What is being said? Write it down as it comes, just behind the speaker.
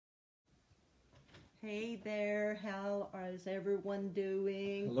Hey there, how is everyone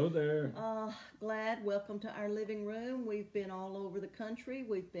doing? Hello there. Glad. Welcome to our living room. We've been all over the country.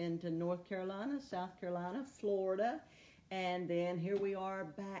 We've been to North Carolina, South Carolina, Florida, and then here we are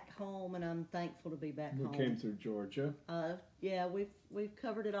back home, and I'm thankful to be back We home. came through Georgia. Yeah, we've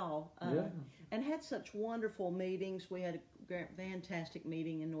covered it all. Yeah. And had such wonderful meetings. We had a fantastic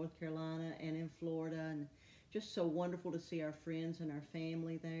meeting in North Carolina and in Florida, and just so wonderful to see our friends and our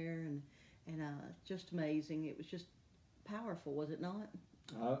family there, and just amazing. It was just powerful, was it not?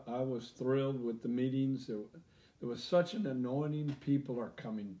 I was thrilled with the meetings. There was such an anointing. People are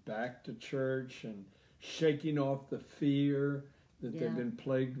coming back to church and shaking off the fear that Yeah. they've been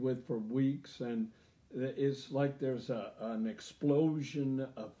plagued with for weeks. And it's like there's an explosion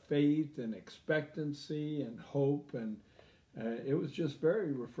of faith and expectancy and hope. And it was just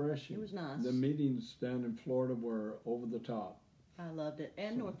very refreshing. It was nice. The meetings down in Florida were over the top. I loved it.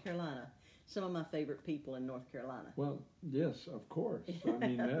 And North Carolina. Some of my favorite people in North Carolina. Well, yes, of course. I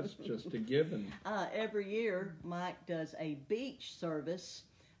mean, that's just a given. Every year, Mike does a beach service,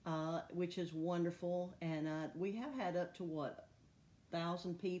 which is wonderful. And we have had up to,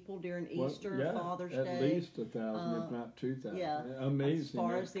 1,000 people during Easter, Well, yeah, Father's at Day. least 1,000, if not 2,000. Yeah, Amazing. as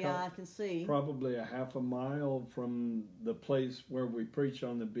far as the eye can see. Probably a half a mile from the place where we preach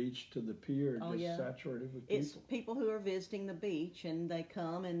on the beach to the pier, Oh, just yeah. saturated with It's people. people who are visiting the beach, and they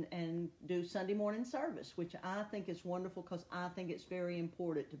come and do Sunday morning service, which I think is wonderful, because I think it's very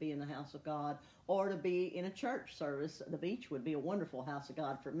important to be in the house of God or to be in a church service. The beach would be a wonderful house of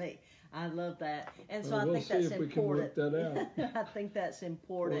God for me. I love that. And so Well, I we'll think see that's if we can important. work that out. I think that's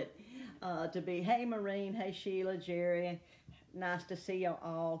important to be. Hey, Maureen. Hey, Sheila, Jerry. Nice to see you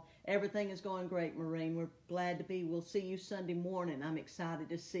all. Everything is going great, Maureen. We're glad to be. We'll see you Sunday morning. I'm excited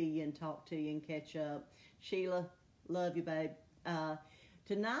to see you and talk to you and catch up. Sheila, love you, babe.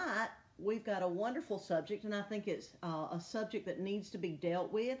 Tonight, we've got a wonderful subject, and I think it's a subject that needs to be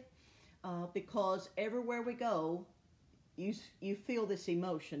dealt with because everywhere we go, you feel this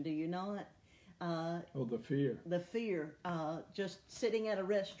emotion, do you not? Oh, the fear. The fear, just sitting at a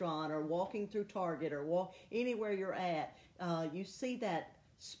restaurant or walking through Target or anywhere you're at, you see that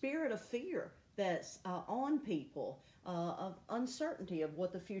spirit of fear that's on people, of uncertainty of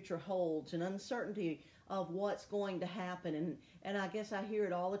what the future holds and uncertainty of what's going to happen. And I guess I hear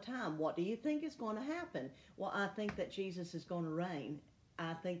it all the time. What do you think is going to happen? Well, I think that Jesus is going to reign.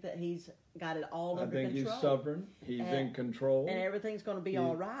 I think that he's got it all under control. I think he's sovereign. He's in control. And everything's going to be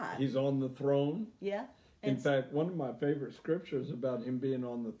all right. He's on the throne. Yeah. In fact, one of my favorite scriptures about him being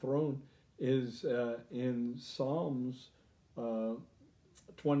on the throne is in Psalms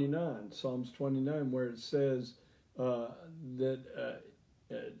 29. Psalms 29, where it says that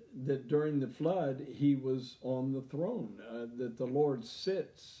during the flood he was on the throne, that the Lord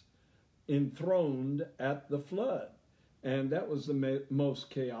sits enthroned at the flood. And that was the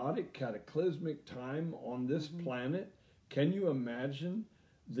most chaotic, cataclysmic time on this planet. Can you imagine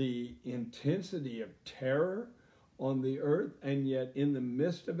the intensity of terror on the earth? And yet, in the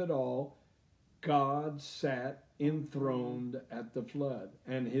midst of it all, God sat enthroned at the flood.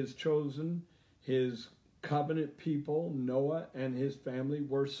 And his chosen, his covenant people, Noah and his family,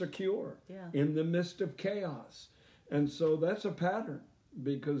 were secure in the midst of chaos. And so that's a pattern,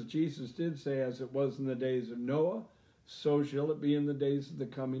 because Jesus did say, as it was in the days of Noah, so shall it be in the days of the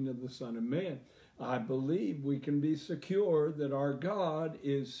coming of the Son of Man. I believe we can be secure that our God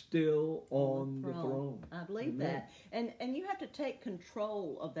is still on the throne. I believe that. And you have to take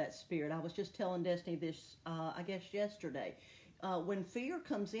control of that spirit. I was just telling Destiny this, I guess, yesterday. When fear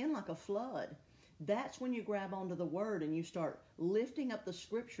comes in like a flood, that's when you grab onto the Word and you start lifting up the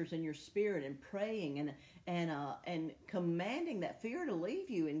Scriptures in your spirit and praying and commanding that fear to leave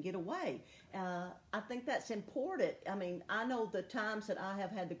you and get away. I think that's important. I mean, I know the times that I have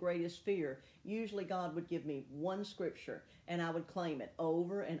had the greatest fear, usually God would give me one Scripture and I would claim it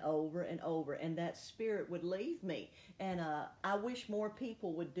over and over and over, and that spirit would leave me. And I wish more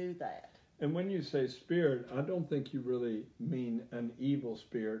people would do that. And when you say spirit, I don't think you really mean an evil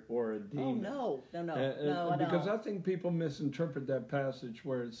spirit or a demon. Oh, no, I because don't. I think people misinterpret that passage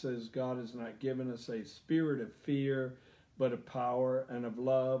where it says God has not given us a spirit of fear, but of power and of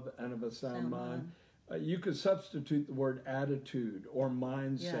love and of a sound mind. You could substitute the word attitude or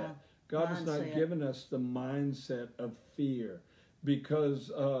mindset. Yeah, God has not given us the mindset of fear,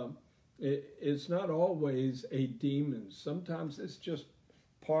 because it's not always a demon. Sometimes it's just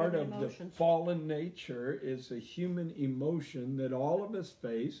part of the fallen nature. Is a human emotion that all of us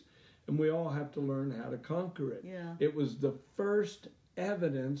face, and we all have to learn how to conquer it. Yeah. It was the first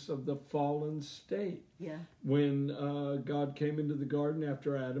evidence of the fallen state. Yeah. When God came into the garden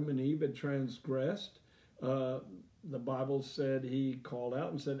after Adam and Eve had transgressed, the Bible said he called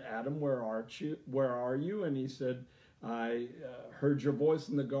out and said, Adam, where are you? And he said, I heard your voice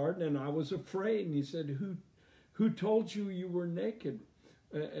in the garden and I was afraid. And he said, who told you you were naked?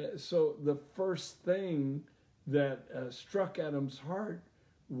 So the first thing that struck Adam's heart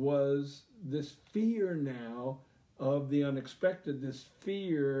was this fear now of the unexpected, this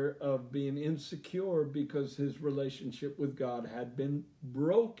fear of being insecure because his relationship with God had been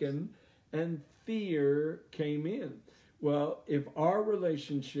broken, and fear came in. Well, if our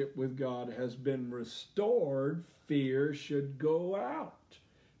relationship with God has been restored, fear should go out.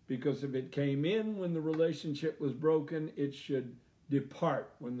 Because if it came in when the relationship was broken, it should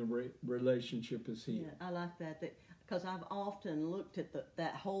depart when the relationship is healed. Yeah, I like that because I've often looked at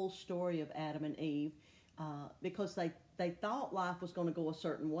that whole story of Adam and Eve because they thought life was going to go a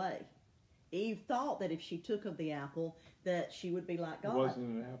certain way. Eve thought that if she took of the apple, that she would be like God. It wasn't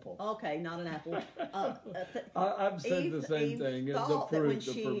an apple. Okay, not an apple. I've said Eve, the same Eve thing. The thought fruit, that when the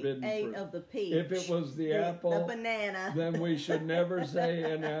she forbidden ate fruit. of the peach, If it was the apple, the banana, then we should never say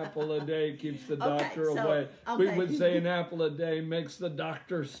an apple a day keeps the doctor so, away. We okay. would say an apple a day makes the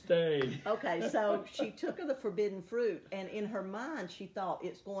doctor stay. Okay, so she took of the forbidden fruit, and in her mind she thought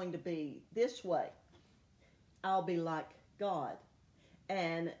it's going to be this way. I'll be like God.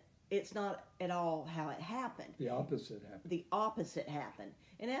 And it's not at all how it happened. The opposite happened. The opposite happened.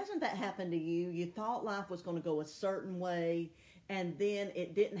 And hasn't that happened to you? You thought life was going to go a certain way, and then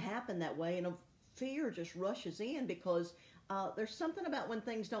it didn't happen that way, and fear just rushes in because there's something about when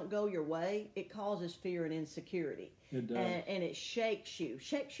things don't go your way, it causes fear and insecurity. It does. And it shakes you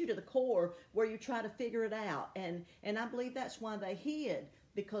to the core where you try to figure it out. And I believe that's why they hid,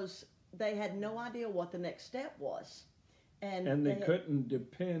 because they had no idea what the next step was. And they couldn't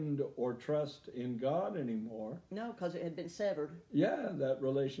depend or trust in God anymore. No, because it had been severed. Yeah, that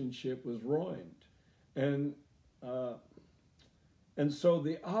relationship was ruined. And so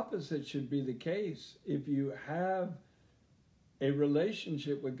the opposite should be the case. If you have a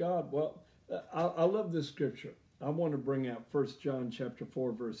relationship with God, well, I love this scripture. I want to bring out 1 John chapter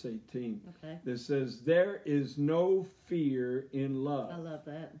 4, verse 18. Okay. That says, there is no fear in love. I love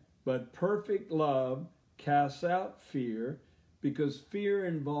that. But perfect love casts out fear, because fear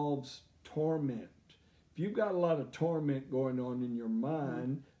involves torment. If you've got a lot of torment going on in your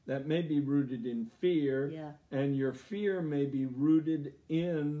mind, that may be rooted in fear, and your fear may be rooted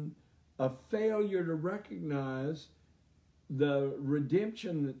in a failure to recognize the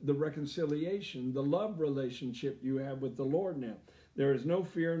redemption, the reconciliation, the love relationship you have with the Lord now. There is no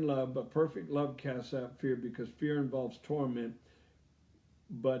fear in love, but perfect love casts out fear, because fear involves torment.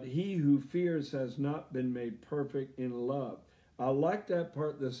 But he who fears has not been made perfect in love. I like that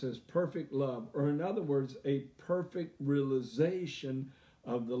part that says perfect love, or in other words, a perfect realization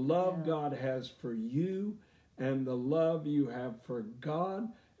of the love God has for you and the love you have for God,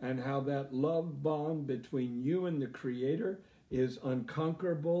 and how that love bond between you and the Creator is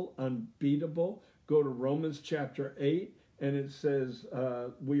unconquerable, unbeatable. Go to Romans chapter 8, and it says,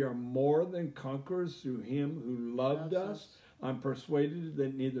 we are more than conquerors through him who loved us. I'm persuaded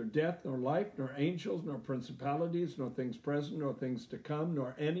that neither death, nor life, nor angels, nor principalities, nor things present, nor things to come,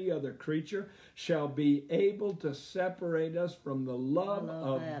 nor any other creature shall be able to separate us from the love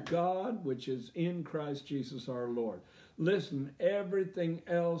of God, which is in Christ Jesus our Lord. Listen, everything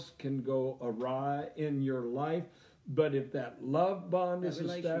else can go awry in your life, but if that love bond is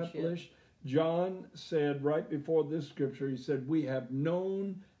established, John said right before this scripture, he said, we have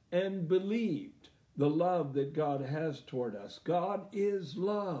known and believed the love that God has toward us. God is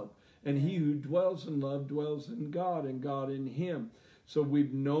love, and he who dwells in love dwells in God, and God in him. So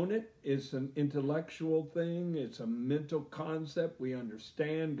we've known it. It's an intellectual thing. It's a mental concept. We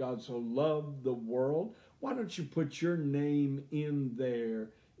understand God so loved the world. Why don't you put your name in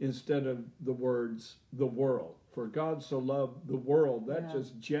there instead of the words the world? For God so loved the world. That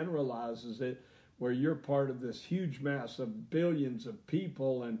just generalizes it, where you're part of this huge mass of billions of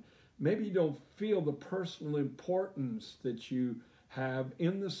people, and maybe you don't feel the personal importance that you have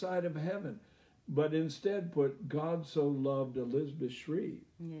in the sight of heaven, but instead put, God so loved Elizabeth Shreve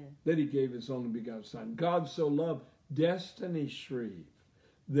that he gave his only begotten son. God so loved Destiny Shreve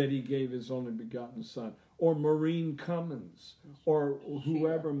that he gave his only begotten son. Or Maureen Cummins, or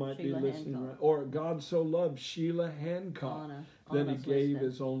whoever might be listening. Right? Or God so loved Sheila Hancock that he gave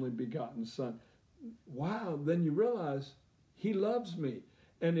his only begotten son. Wow, then you realize he loves me.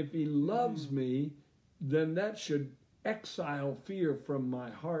 And if he loves me, then that should exile fear from my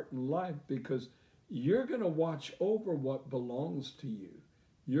heart and life, because you're going to watch over what belongs to you.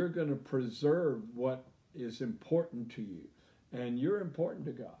 You're going to preserve what is important to you, and you're important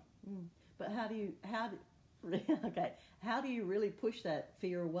to God. But how do you really push that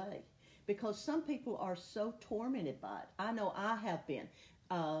fear away? Because some people are so tormented by it. I know I have been.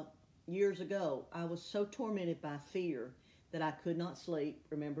 Years ago, I was so tormented by fear that I could not sleep.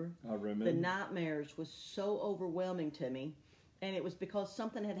 Remember? I remember. The nightmares was so overwhelming to me, and it was because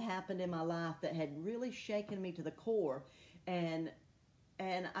something had happened in my life that had really shaken me to the core, and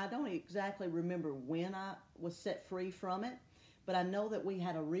I don't exactly remember when I was set free from it, but I know that we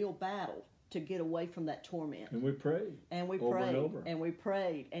had a real battle to get away from that torment. And we prayed. And we over prayed. And over. And we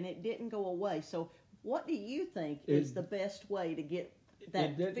prayed. And it didn't go away. So what do you think is the best way to get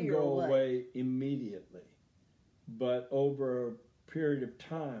that fear away? It didn't go away immediately. But over a period of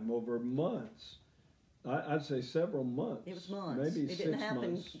time, over months, I'd say several months. It was months. Maybe it 6 didn't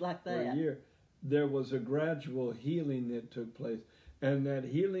happen months like that. or a year. There was a gradual healing that took place. And that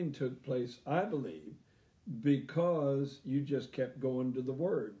healing took place, I believe, because you just kept going to the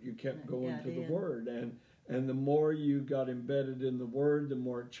Word. You kept going to the Word. And the more you got embedded in the Word, the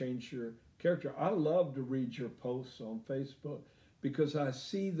more it changed your character. I love to read your posts on Facebook because I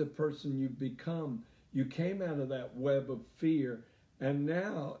see the person you've become. You came out of that web of fear, and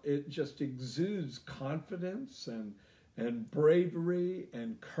now it just exudes confidence and bravery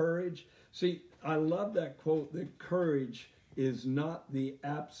and courage. See, I love that quote that courage is not the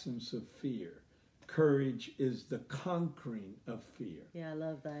absence of fear. Courage is the conquering of fear. Yeah, I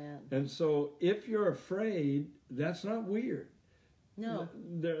love that. And so if you're afraid, that's not weird. No.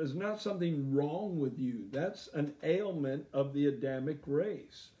 There is not something wrong with you. That's an ailment of the Adamic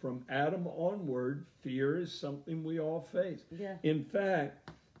race. From Adam onward, fear is something we all face. Yeah. In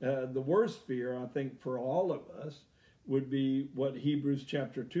fact, the worst fear, I think, for all of us would be what Hebrews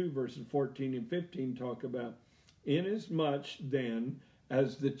chapter 2, verses 14 and 15 talk about. Inasmuch then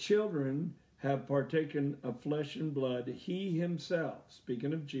as the children have partaken of flesh and blood, he himself,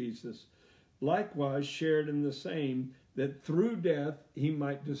 speaking of Jesus, likewise shared in the same, that through death he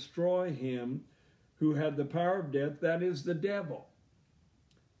might destroy him who had the power of death, that is the devil,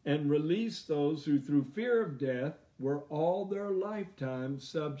 and release those who through fear of death were all their lifetime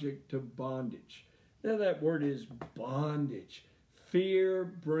subject to bondage. Now that word is bondage. Fear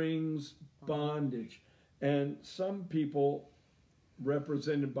brings bondage. And some people,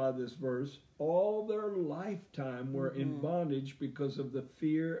 represented by this verse, all their lifetime were in bondage because of the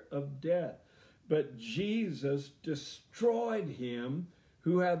fear of death. But Jesus destroyed him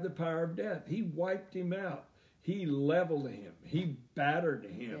who had the power of death. He wiped him out. He leveled him. He battered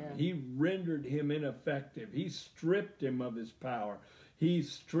him. Yeah. He rendered him ineffective. He stripped him of his power. He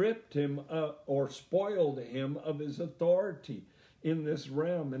stripped him or spoiled him of his authority in this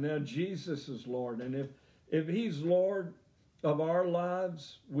realm. And now Jesus is Lord. And if he's Lord of our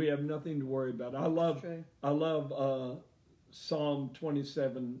lives, we have nothing to worry about. I love Psalm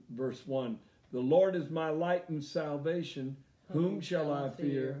 27, verse 1. The Lord is my light and salvation. Whom shall I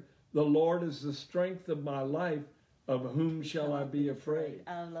fear? The Lord is the strength of my life. Of whom shall I be afraid?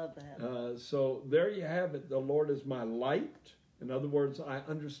 I love that. So there you have it. The Lord is my light. In other words, I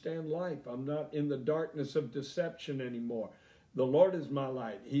understand life. I'm not in the darkness of deception anymore. The Lord is my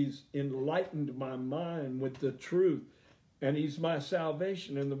light. He's enlightened my mind with the truth. And he's my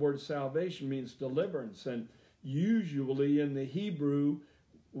salvation. And the word salvation means deliverance. And usually in the Hebrew,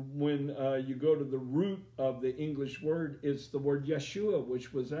 when you go to the root of the English word, it's the word Yeshua,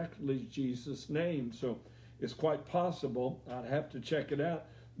 which was actually Jesus' name. So it's quite possible, I'd have to check it out,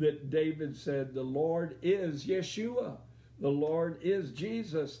 that David said, the Lord is Yeshua. The Lord is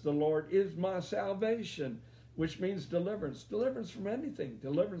Jesus. The Lord is my salvation, which means deliverance. Deliverance from anything.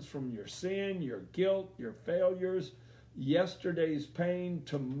 Deliverance from your sin, your guilt, your failures, yesterday's pain,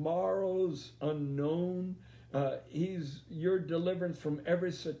 tomorrow's unknown. He's your deliverance from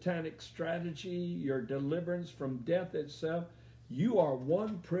every satanic strategy, your deliverance from death itself. You are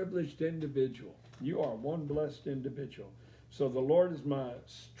one privileged individual. You are one blessed individual. So the Lord is my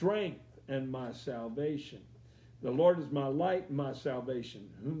strength and my salvation. The Lord is my light and my salvation.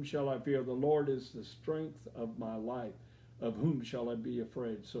 Whom shall I fear? The Lord is the strength of my life. Of whom shall I be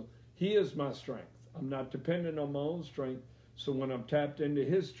afraid? So he is my strength. I'm not dependent on my own strength. So when I'm tapped into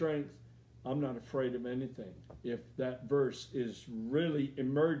his strength, I'm not afraid of anything. If that verse is really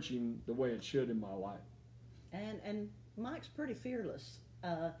emerging the way it should in my life. And Mike's pretty fearless.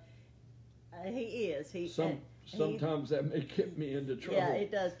 He is. Sometimes that may get me into trouble. Yeah,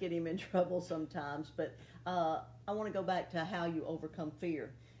 it does get him in trouble sometimes. But I want to go back to how you overcome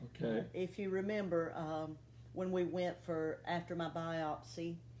fear. Okay. If you remember, when we went after my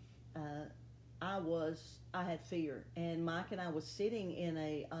biopsy, I had fear, and Mike and I was sitting in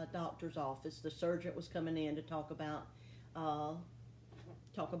a doctor's office. The surgeon was coming in to talk about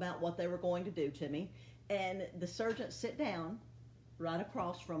what they were going to do to me, and the surgeon sat down right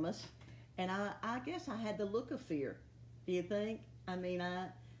across from us, and I guess I had the look of fear. Do you think? I mean,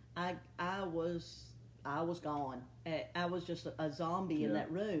 I was gone. I was just a zombie in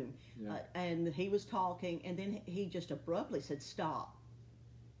that room, and he was talking, and then he just abruptly said, "Stop.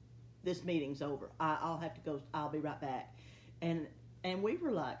 This meeting's over. I'll have to go. I'll be right back." And we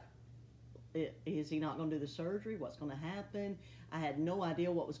were like, "Is he not going to do the surgery? What's going to happen?" I had no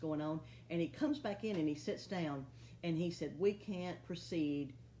idea what was going on. And he comes back in and he sits down and he said, "We can't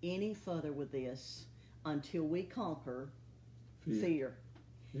proceed any further with this until we conquer fear."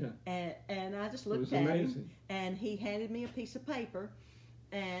 Yeah. And I just looked at him, and he handed me a piece of paper,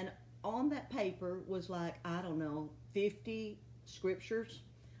 and on that paper was like, I don't know, 50 scriptures,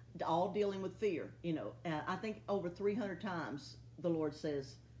 all dealing with fear. I think over 300 times the Lord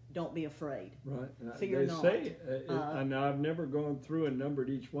says, "Don't be afraid." Right. Fear not. They say, and I've never gone through and numbered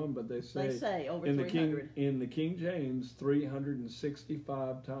each one, but they say over in 300. In the King James,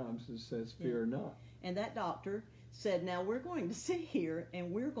 365 times it says, "Fear not." And that doctor said, "Now we're going to sit here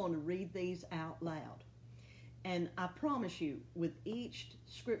and we're going to read these out loud." And I promise you, with each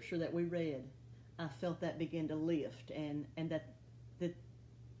scripture that we read, I felt that begin to lift, and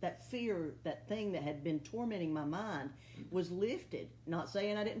that fear, that thing that had been tormenting my mind, was lifted. Not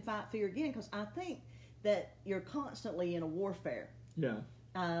saying I didn't fight fear again, because I think that you're constantly in a warfare. Yeah.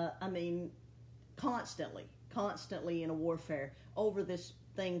 I mean, constantly in a warfare over this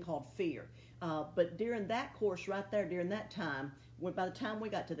thing called fear. But during that course right there, during that time, by the time we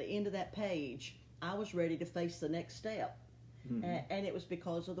got to the end of that page, I was ready to face the next step. Mm-hmm. And it was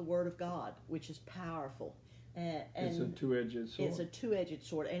because of the Word of God, which is powerful. And it's a two-edged sword. It's a two-edged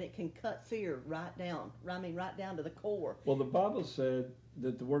sword, and it can cut fear right down to the core. Well, the Bible said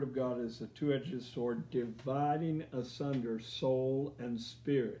that the Word of God is a two-edged sword, dividing asunder soul and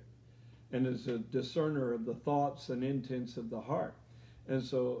spirit, and is a discerner of the thoughts and intents of the heart. And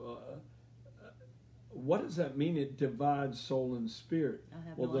so, what does that mean? It divides soul and spirit. I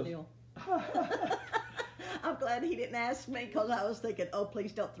have no idea. I'm glad he didn't ask me, because I was thinking, "Oh,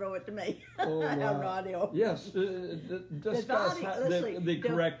 please don't throw it to me." Oh, I have no idea. Yes, discuss the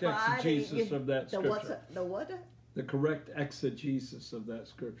correct exegesis of that scripture. The what? The correct exegesis of that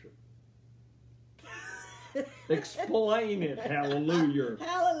scripture. Explain it. Hallelujah.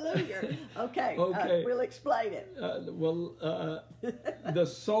 Hallelujah. Okay. We'll explain it. The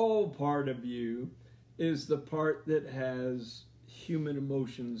soul part of you is the part that has human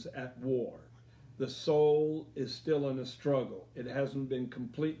emotions at war. The soul is still in a struggle. It hasn't been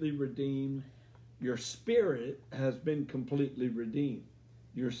completely redeemed. Your spirit has been completely redeemed.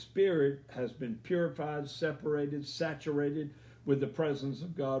 Your spirit has been purified, separated, saturated with the presence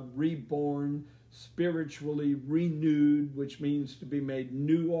of God, reborn, spiritually renewed, which means to be made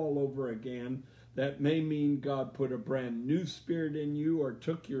new all over again. That may mean God put a brand new spirit in you, or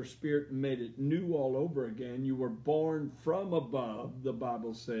took your spirit and made it new all over again. You were born from above, the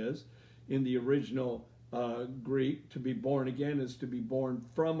Bible says. In the original Greek, to be born again is to be born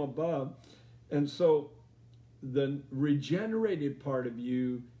from above. And so the regenerated part of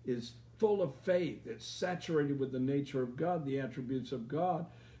you is full of faith. It's saturated with the nature of God, the attributes of God,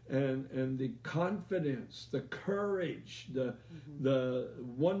 and the confidence, the courage, the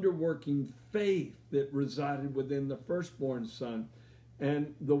wonder-working faith that resided within the firstborn son.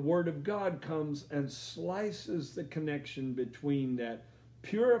 And the Word of God comes and slices the connection between that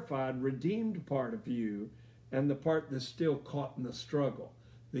purified, redeemed part of you and the part that's still caught in the struggle,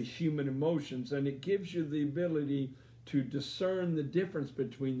 the human emotions, and it gives you the ability to discern the difference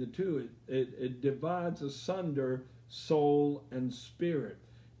between the two. It divides asunder soul and spirit,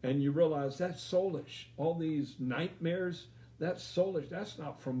 and you realize that's soulish. All these nightmares, that's soulish. That's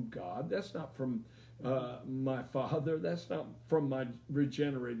not from God. That's not from my Father. That's not from my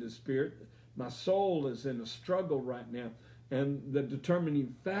regenerated spirit. My soul is in a struggle right now. And the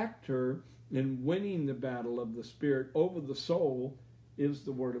determining factor in winning the battle of the spirit over the soul is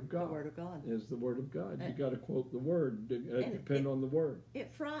the Word of God. The Word of God. Is the Word of God. You got to quote the Word, depend on the Word.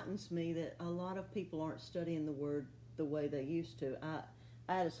 It frightens me that a lot of people aren't studying the Word the way they used to. I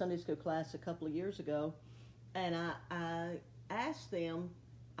had a Sunday school class a couple of years ago, and I asked them,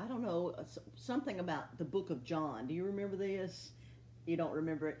 I don't know, something about the book of John. Do you remember this? You don't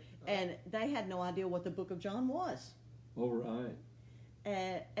remember it. And they had no idea what the book of John was. Oh, right.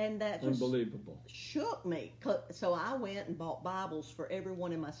 and that just Unbelievable. shook me. So I went and bought Bibles for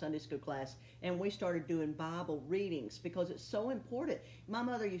everyone in my Sunday school class, and we started doing Bible readings because it's so important. My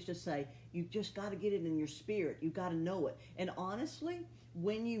mother used to say, you just got to get it in your spirit. You got to know it. And honestly,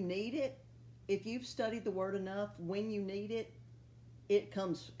 when you need it, if you've studied the Word enough, when you need it, it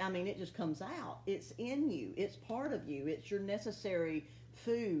comes, it just comes out. It's in you. It's part of you. It's your necessary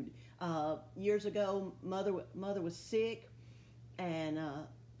food. Years ago, mother was sick, and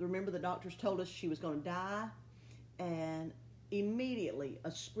remember the doctors told us she was going to die, and immediately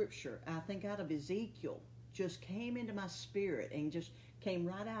a scripture, I think out of Ezekiel, just came into my spirit and just came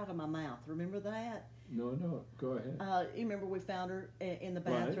right out of my mouth. Remember that? No, go ahead. You remember we found her in the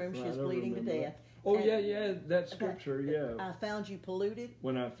bathroom. She was I bleeding to remember death. that. Oh, And yeah, that scripture, yeah. I found you polluted.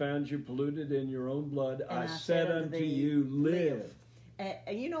 When I found you polluted in your own blood, And I said unto you, live.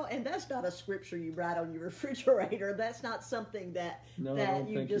 And that's not a scripture you write on your refrigerator. That's not something that No, I that don't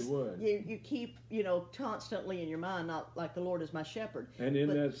you think just you would. you keep constantly in your mind. Not like the Lord is my shepherd. And in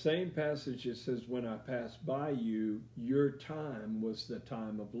that same passage, it says, when I passed by you, your time was the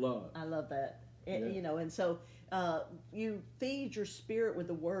time of love. I love that. Yeah. And so you feed your spirit with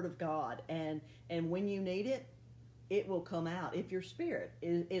the Word of God, and when you need it, it will come out if your spirit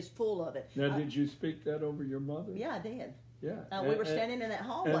is full of it. Now, did you speak that over your mother? Yeah, I did. Yeah. We were standing in that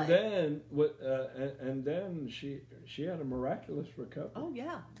hallway. And then she had a miraculous recovery. Oh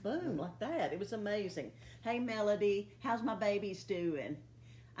yeah, boom, like that. It was amazing. Hey Melody, how's my babies doing?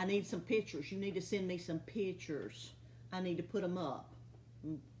 I need some pictures. You need to send me some pictures. I need to put them up.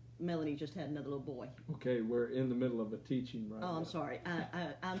 Melody just had another little boy. Okay, we're in the middle of a teaching right now. Oh, I'm sorry.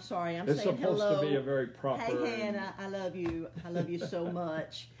 I'm sorry. I'm it's saying hello. It's supposed to be a very proper. Hey Hannah, I love you. I love you so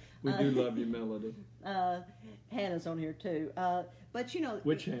much. We do love you, Melody. Hannah's on here too. But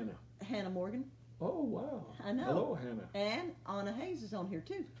which Hannah? Hannah Morgan. Oh wow. I know. Hello, Hannah. And Anna Hayes is on here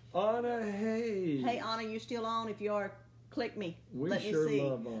too. Anna Hayes. Hey Anna, you still on? If you are, click me. Let me sure see.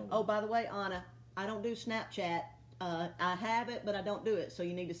 love Anna. Oh, by the way, Anna, I don't do Snapchat. I have it, but I don't do it. So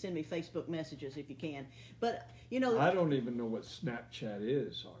you need to send me Facebook messages if you can. But I don't even know what Snapchat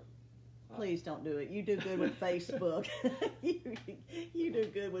is. Please don't do it. You do good with Facebook. you do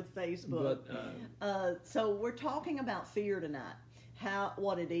good with Facebook. But, so we're talking about fear tonight,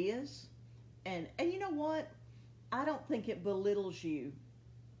 what it is, and you know what? I don't think it belittles you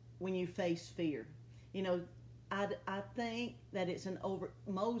when you face fear. I think that it's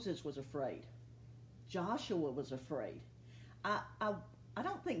Moses was afraid. Joshua was afraid. I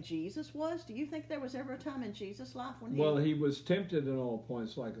don't think Jesus was. Do you think there was ever a time in Jesus' life when he was tempted in all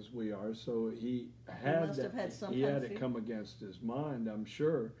points like as we are, so he must have had some he kind had of it come against his mind, I'm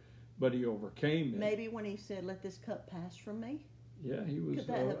sure, but he overcame it. Maybe when he said, "Let this cup pass from me." Yeah, he was. Could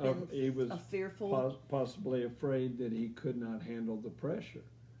that have been he was a fearful, possibly afraid that he could not handle the pressure,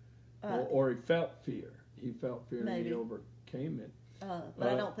 or he felt fear. He felt fear, maybe. and he overcame it. But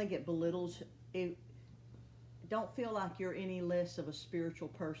I don't think it belittles it. Don't feel like you're any less of a spiritual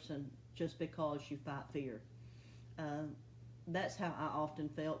person just because you fight fear. That's how I often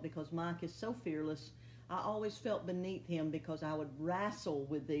felt, because Mike is so fearless. I always felt beneath him because I would wrestle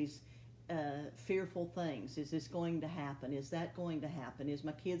with these fearful things. Is this going to happen? Is that going to happen? Is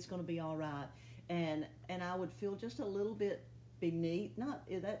my kids going to be all right? And I would feel just a little bit beneath.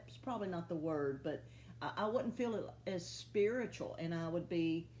 That's probably not the word, but I wouldn't feel it as spiritual, and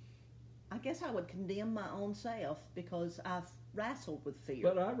I guess I would condemn my own self because I've wrestled with fear.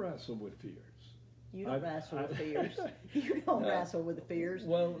 But I wrestle with fears. You don't wrestle with fears. You don't wrestle with the fears.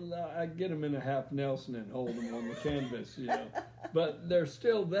 Well, I get them in a half Nelson and hold them on the canvas, But they're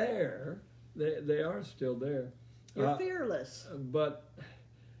still there. They are still there. You're fearless. But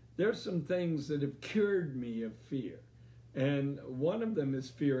there's some things that have cured me of fear. And one of them is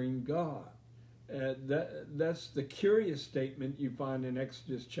fearing God. That's the curious statement you find in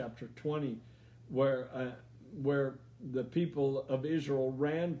Exodus chapter 20, where the people of Israel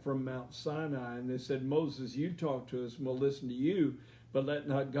ran from Mount Sinai, and they said, "Moses, you talk to us and we'll listen to you, but let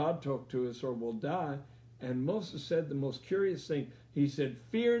not God talk to us or we'll die." And Moses said the most curious thing. He said,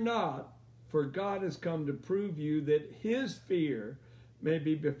 "Fear not, for God has come to prove you that his fear may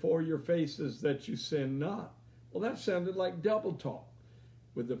be before your faces, that you sin not." Well, that sounded like double talk.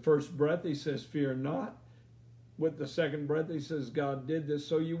 With the first breath, he says, "Fear not." With the second breath, he says, "God did this,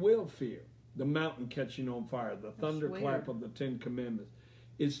 so you will fear." The mountain catching on fire, the thunderclap of the Ten Commandments.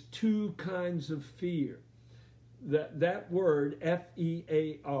 It's two kinds of fear. That word,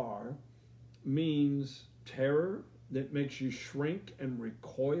 F-E-A-R, means terror that makes you shrink and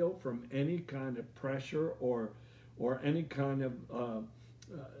recoil from any kind of pressure or any kind of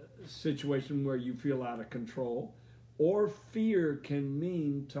situation where you feel out of control. or fear can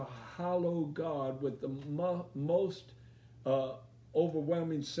mean to hallow God with the most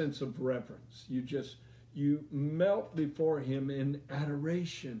overwhelming sense of reverence. You melt before him in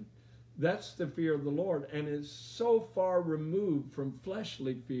adoration. That's the fear of the Lord, and it's so far removed from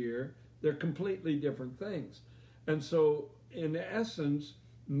fleshly fear. They're completely different things. And so, in essence,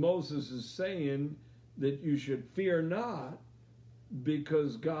 Moses is saying that you should fear not,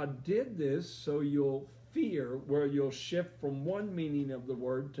 because God did this so you'll fear, where you'll shift from one meaning of the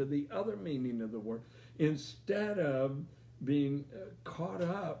word to the other meaning of the word, instead of being caught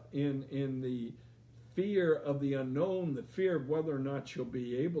up in the fear of the unknown, the fear of whether or not you'll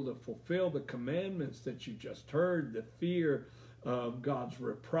be able to fulfill the commandments that you just heard, the fear of God's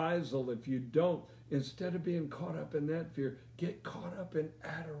reprisal if you don't. Instead of being caught up in that fear, get caught up in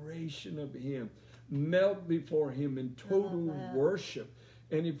adoration of him. Melt before him in total worship.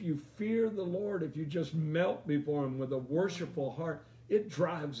 And if you fear the Lord, if you just melt before him with a worshipful heart, it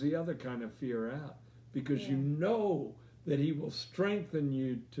drives the other kind of fear out, because you know that he will strengthen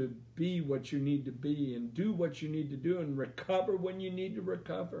you to be what you need to be and do what you need to do and recover when you need to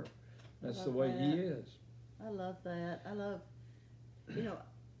recover. That's the way he is. I love that.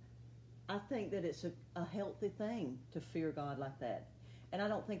 I think that it's a healthy thing to fear God like that. And I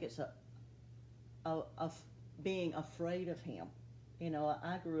don't think it's a being afraid of him.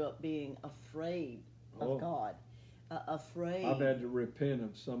 I grew up being afraid of God. Afraid. I've had to repent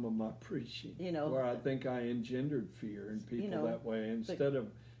of some of my preaching, where I think I engendered fear in people that way, instead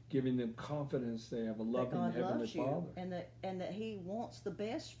of giving them confidence they have a loving Heavenly Father. And that he wants the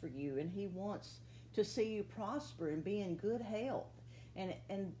best for you, and he wants to see you prosper and be in good health.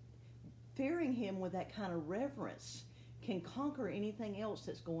 And fearing him with that kind of reverence can conquer anything else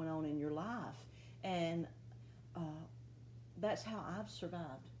that's going on in your life. And that's how I've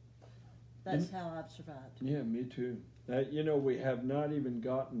survived. Yeah, me too. We have not even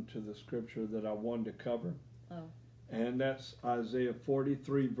gotten to the scripture that I wanted to cover. Oh. And that's Isaiah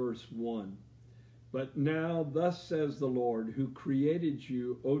 43, verse 1. But now thus says the Lord, who created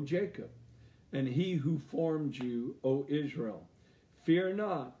you, O Jacob, and he who formed you, O Israel. Fear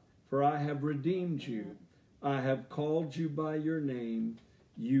not, for I have redeemed you. I have called you by your name.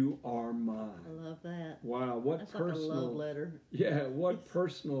 You are mine. I love that. Wow, what That's personal, like a love letter. Yeah, what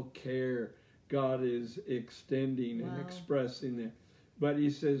personal care God is extending and expressing there. But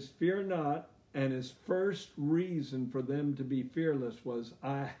he says, fear not, and his first reason for them to be fearless was,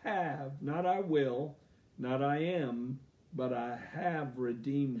 I have, not I will, not I am, but I have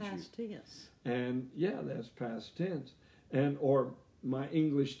redeemed Past you. tense. And yeah, that's past tense. Or my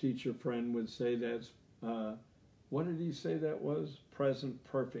English teacher friend would say that's, what did he say that was? Present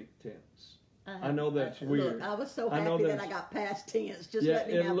perfect tense. I know that's weird. Look, I was so happy that I got past tense. Just let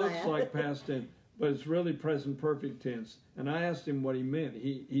me have that. It looks like past tense, but it's really present perfect tense. And I asked him what he meant.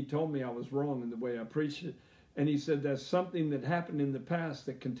 He told me I was wrong in the way I preached it. And he said that's something that happened in the past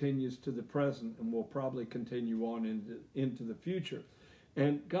that continues to the present and will probably continue on into the future.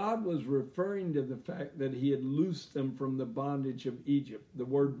 And God was referring to the fact that he had loosed them from the bondage of Egypt. The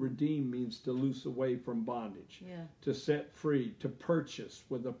word redeem means to loose away from bondage, to set free, to purchase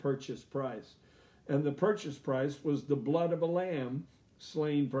with a purchase price. And the purchase price was the blood of a lamb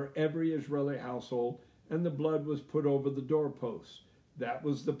slain for every Israeli household, and the blood was put over the doorposts. That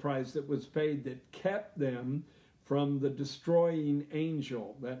was the price that was paid that kept them from the destroying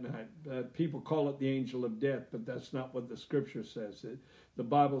angel that night. People call it the angel of death, but that's not what the scripture says. The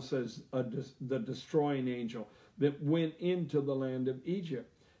Bible says the destroying angel that went into the land of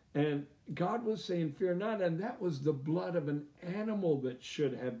Egypt. And God was saying, fear not, and that was the blood of an animal that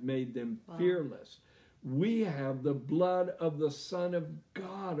should have made them fearless. We have the blood of the Son of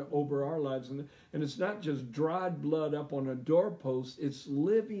God over our lives. And it's not just dried blood up on a doorpost. It's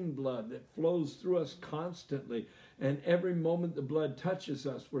living blood that flows through us constantly. And every moment the blood touches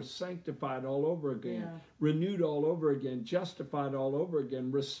us, we're sanctified all over again, renewed all over again, justified all over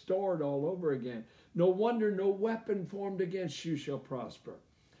again, restored all over again. No wonder no weapon formed against you shall prosper.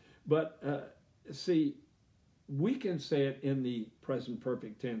 But see, we can say it in the present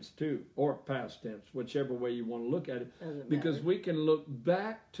perfect tense too, or past tense, whichever way you want to look at it, because we can look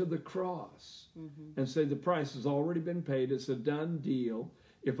back to the cross and say the price has already been paid. It's a done deal.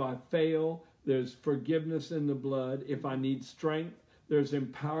 If I fail, there's forgiveness in the blood. If I need strength, there's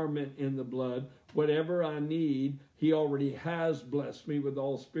empowerment in the blood. Whatever I need, he already has blessed me with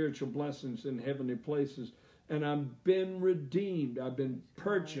all spiritual blessings in heavenly places. And I've been redeemed. I've been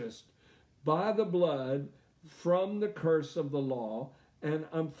purchased by the blood from the curse of the law, and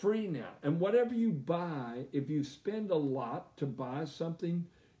I'm free now. And whatever you buy, if you spend a lot to buy something,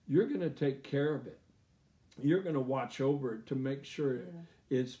 you're going to take care of it. you're going to watch over it to make sure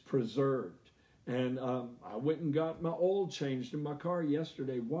it's preserved. And I went and got my oil changed in my car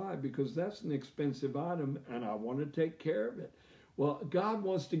yesterday. Why? Because that's an expensive item and I want to take care of it. Well, God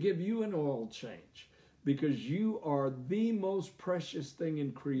wants to give you an oil change because you are the most precious thing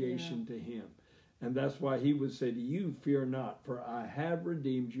in creation to him. And that's why he would say to you, fear not, for I have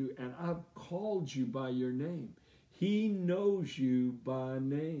redeemed you and I've called you by your name. He knows you by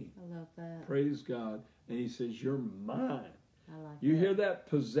name. I love that. Praise God. And he says, you're mine. I like You that. hear that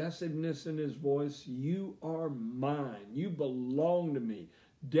possessiveness in his voice? You are mine. You belong to me.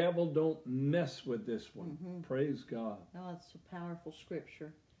 Devil, don't mess with this one. Praise God. Oh, it's a powerful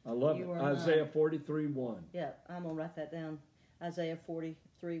scripture. I love You it. are Isaiah 43:1. Yeah, I'm going to write that down. Isaiah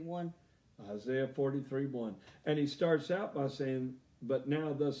 43:1. Isaiah 43:1. And he starts out by saying, but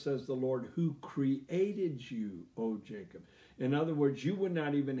now thus says the Lord, who created you, O Jacob. In other words, you would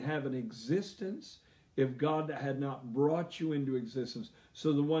not even have an existence if God had not brought you into existence.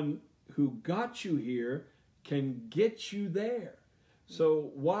 So the one who got you here can get you there.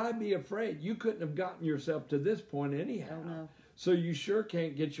 So why be afraid? You couldn't have gotten yourself to this point anyhow. Oh, no. So you sure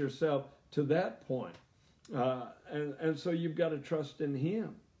can't get yourself to that point. And so you've got to trust in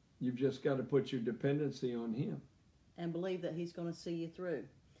him. You've just got to put your dependency on him. And believe that he's going to see you through.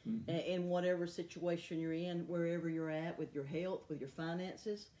 In whatever situation you're in, wherever you're at, with your health, with your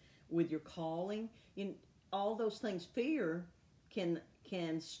finances, with your calling, in all those things. Fear can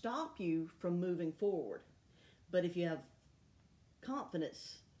stop you from moving forward. But if you have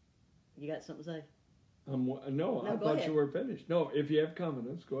confidence, you got something to say? No, I go thought ahead. you were finished. No, if you have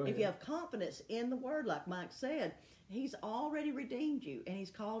confidence, go ahead. If you have confidence in the word, like Mike said, he's already redeemed you and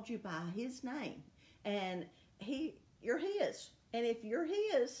he's called you by his name. And you're his. And if you're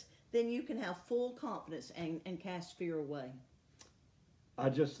his, then you can have full confidence and cast fear away. I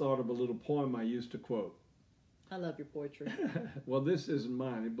just thought of a little poem I used to quote. I love your poetry. Well, this isn't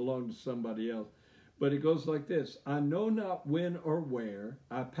mine. It belonged to somebody else. But it goes like this. I know not when or where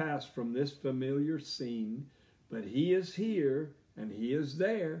I pass from this familiar scene, but he is here and he is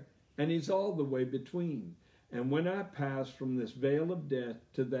there and he's all the way between. And when I pass from this vale of death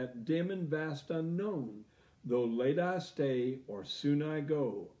to that dim and vast unknown, though late I stay or soon I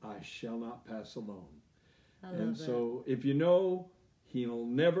go, I shall not pass alone. I love And that. so if you know he'll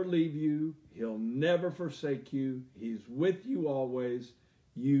never leave you, he'll never forsake you, he's with you always,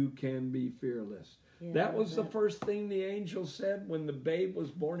 you can be fearless. Yeah, I That love was the first thing the angel said when the babe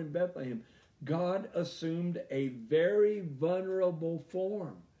was born in Bethlehem. God assumed a very vulnerable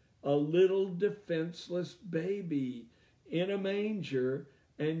form, a little defenseless baby in a manger,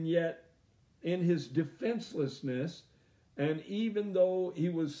 and yet in his defenselessness, and even though he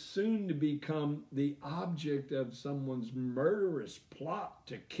was soon to become the object of someone's murderous plot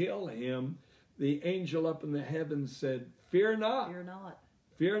to kill him, the angel up in the heavens said, fear not. Fear not.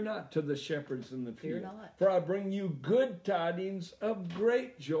 Fear not to the shepherds in the Fear field. not. For I bring you good tidings of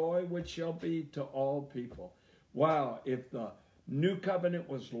great joy, which shall be to all people. Wow, if the new covenant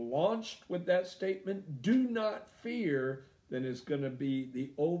was launched with that statement, do not fear, then it's going to be the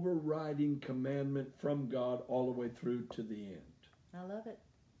overriding commandment from God all the way through to the end. I love it.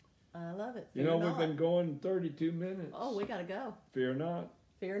 I love it. You know, Fear we've not. been going 32 minutes. Oh, we got to go. Fear not.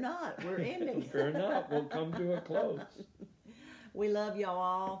 Fear not. We're ending. Fear not. We'll come to a close. We love y'all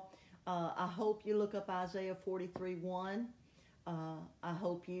all. I hope you look up Isaiah 43:1. I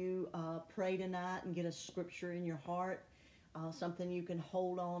hope you pray tonight and get a scripture in your heart, something you can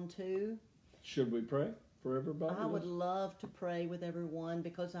hold on to. Should we pray for everybody? I would love to pray with everyone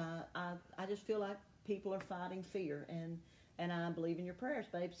because I just feel like people are fighting fear, and I believe in your prayers,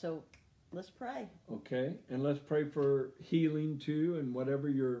 babe. So let's pray. Okay, and let's pray for healing too, and whatever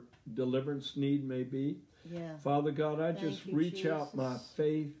your deliverance need may be. Yeah. Father God, I Thank just you, reach out my Jesus.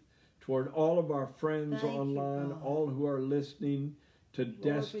 faith toward all of our friends Thank you, online, God. all who are listening, to Lord,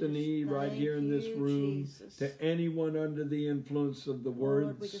 Destiny just right thank here in this you, room, Jesus. to anyone under the influence of the Lord,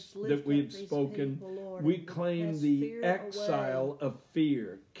 we words just lift that up we've these spoken. people, Lord, We and claim cast the fear exile away. of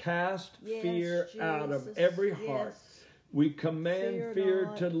fear. Cast Yes, fear out of Jesus. every heart. Yes. We command Fear fear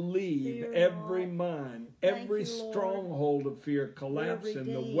not. to leave Fear every not. mind, Thank every you, Lord. stronghold of fear collapse, and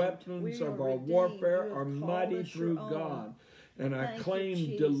the redeemed. weapons We of are our redeemed. warfare You are have mighty called us through your own. God. And I Thank you, claim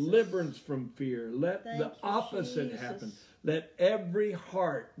Jesus. deliverance from fear. Let Thank the you, opposite Jesus. happen. Let every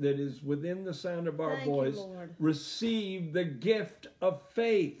heart that is within the sound of our Thank you, voice Lord. receive the gift of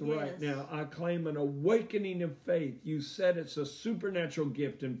faith right Yes. now. I claim an awakening of faith. You said it's a supernatural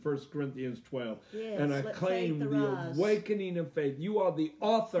gift in 1 Corinthians 12. Yes, And I let claim faith the arise. awakening of faith. You are the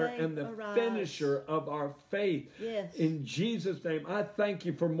author Faith and the arise. finisher of our faith. Yes. In Jesus' name, I thank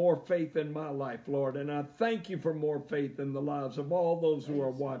you for more faith in my life, Lord. And I thank you for more faith in the lives of all those who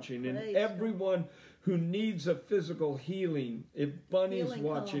are Praise watching God. and Praise everyone who needs a physical healing. If Bunny's Healing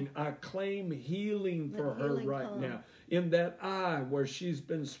watching, I claim healing for Let her healing right come. now. In that eye where she's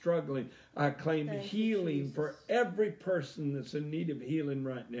been struggling, I claim Thank you, healing for Jesus. every person that's in need of healing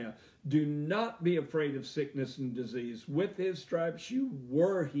right now. Do not be afraid of sickness and disease. With his stripes, you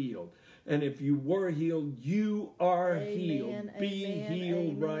were healed. And if you were healed, you are Amen, healed. Be amen, healed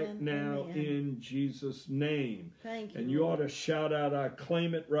amen, right now amen. in Jesus' name. Thank you, And you ought Lord. to shout out, I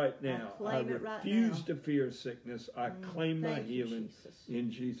claim it right now. claim it right refuse now. to fear sickness. I claim my Thank you, healing Jesus. in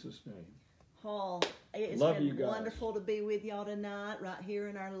Jesus' name. Paul, it's Love been you guys. wonderful to be with y'all tonight, right here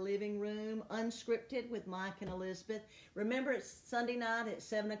in our living room, unscripted with Mike and Elizabeth. Remember, it's Sunday night at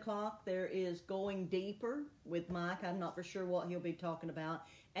 7 o'clock. There is Going Deeper with Mike. I'm not for sure what he'll be talking about.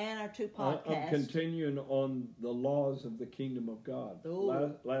 And our two I'm podcasts. continuing on the laws of the kingdom of God.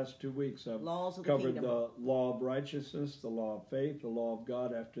 Ooh. Last 2 weeks I've Laws of the covered kingdom. the law of righteousness, the law of faith, the law of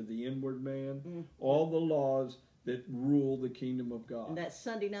God after the inward man, Mm. all the laws that rule the kingdom of God. And that's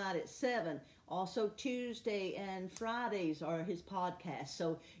Sunday night at 7. Also, Tuesday and Fridays are his podcasts.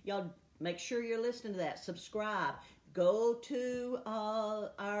 So, y'all make sure you're listening to that. Subscribe. Go to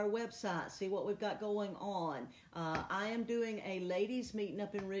our website. See what we've got going on. I am doing a ladies' meeting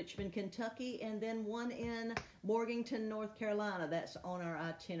up in Richmond, Kentucky, and then one in Morganton, North Carolina. That's on our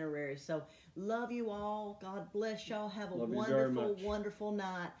itinerary. So, love you all. God bless y'all. Have a Love you very wonderful, much. wonderful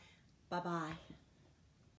night. Bye-bye.